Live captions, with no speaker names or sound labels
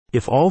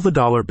If all the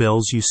dollar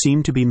bills you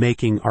seem to be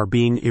making are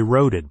being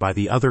eroded by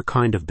the other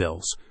kind of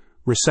bills,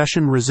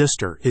 Recession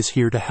Resistor is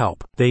here to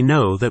help. They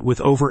know that with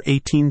over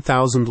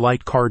 18,000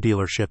 light car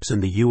dealerships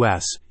in the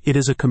U.S., it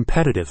is a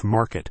competitive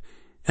market,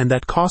 and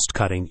that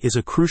cost-cutting is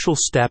a crucial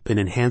step in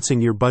enhancing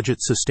your budget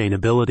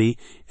sustainability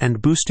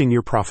and boosting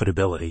your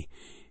profitability.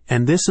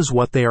 And this is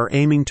what they are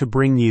aiming to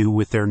bring you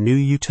with their new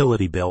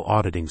utility bill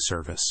auditing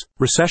service.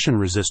 Recession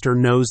Resistor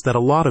knows that a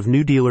lot of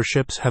new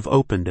dealerships have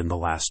opened in the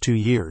last 2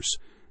 years.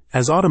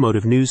 As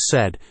Automotive News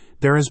said,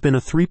 there has been a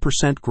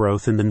 3%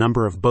 growth in the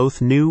number of both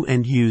new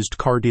and used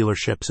car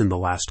dealerships in the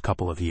last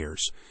couple of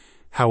years.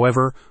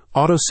 However,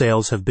 auto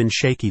sales have been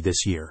shaky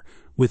this year,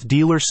 with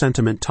dealer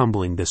sentiment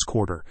tumbling this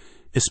quarter,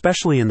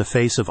 especially in the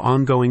face of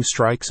ongoing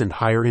strikes and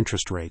higher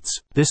interest rates.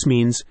 This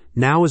means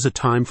now is a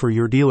time for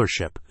your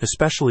dealership,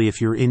 especially if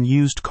you're in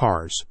used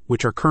cars,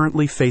 which are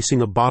currently facing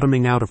a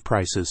bottoming out of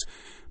prices,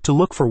 to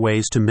look for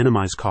ways to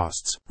minimize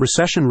costs.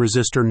 Recession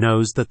Resistor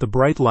knows that the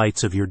bright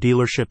lights of your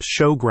dealership's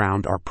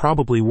showground are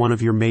probably one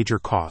of your major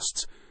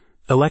costs.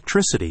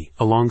 Electricity,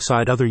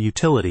 alongside other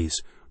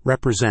utilities,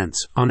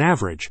 represents, on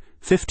average,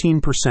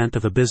 15%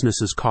 of a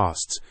business's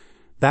costs.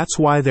 That's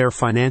why their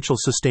financial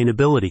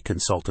sustainability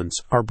consultants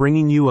are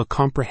bringing you a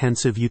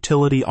comprehensive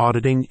utility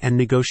auditing and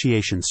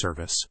negotiation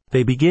service.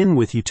 They begin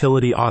with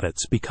utility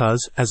audits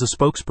because, as a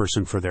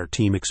spokesperson for their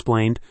team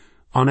explained,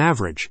 on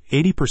average,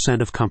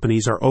 80% of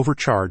companies are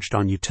overcharged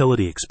on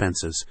utility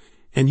expenses,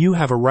 and you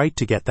have a right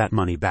to get that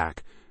money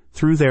back.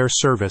 Through their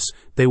service,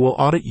 they will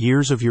audit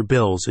years of your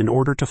bills in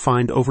order to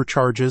find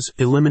overcharges,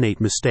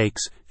 eliminate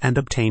mistakes, and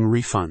obtain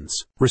refunds.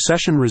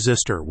 Recession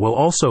Resistor will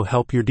also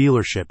help your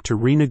dealership to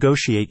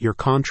renegotiate your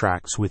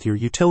contracts with your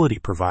utility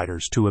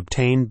providers to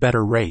obtain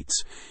better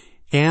rates,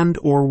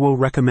 and/or will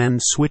recommend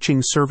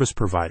switching service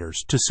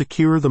providers to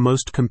secure the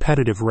most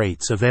competitive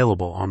rates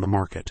available on the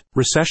market.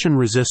 Recession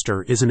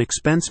Resistor is an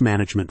expense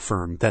management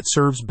firm that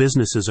serves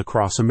businesses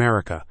across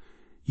America.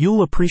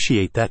 You'll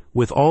appreciate that,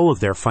 with all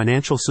of their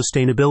financial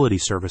sustainability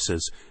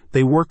services,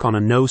 they work on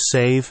a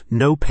no-save,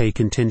 no-pay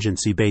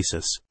contingency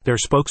basis. Their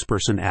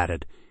spokesperson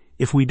added,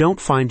 "If we don't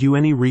find you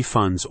any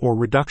refunds or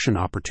reduction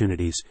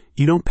opportunities,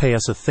 you don't pay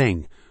us a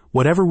thing.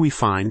 Whatever we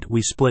find,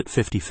 we split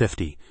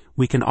 50-50.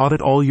 We can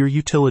audit all your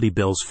utility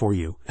bills for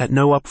you, at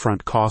no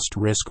upfront cost,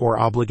 risk, or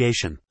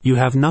obligation. You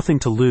have nothing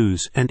to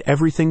lose and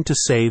everything to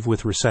save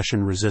with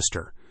Recession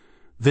Resistor."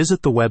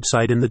 Visit the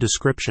website in the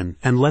description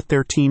and let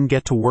their team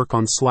get to work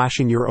on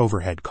slashing your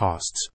overhead costs.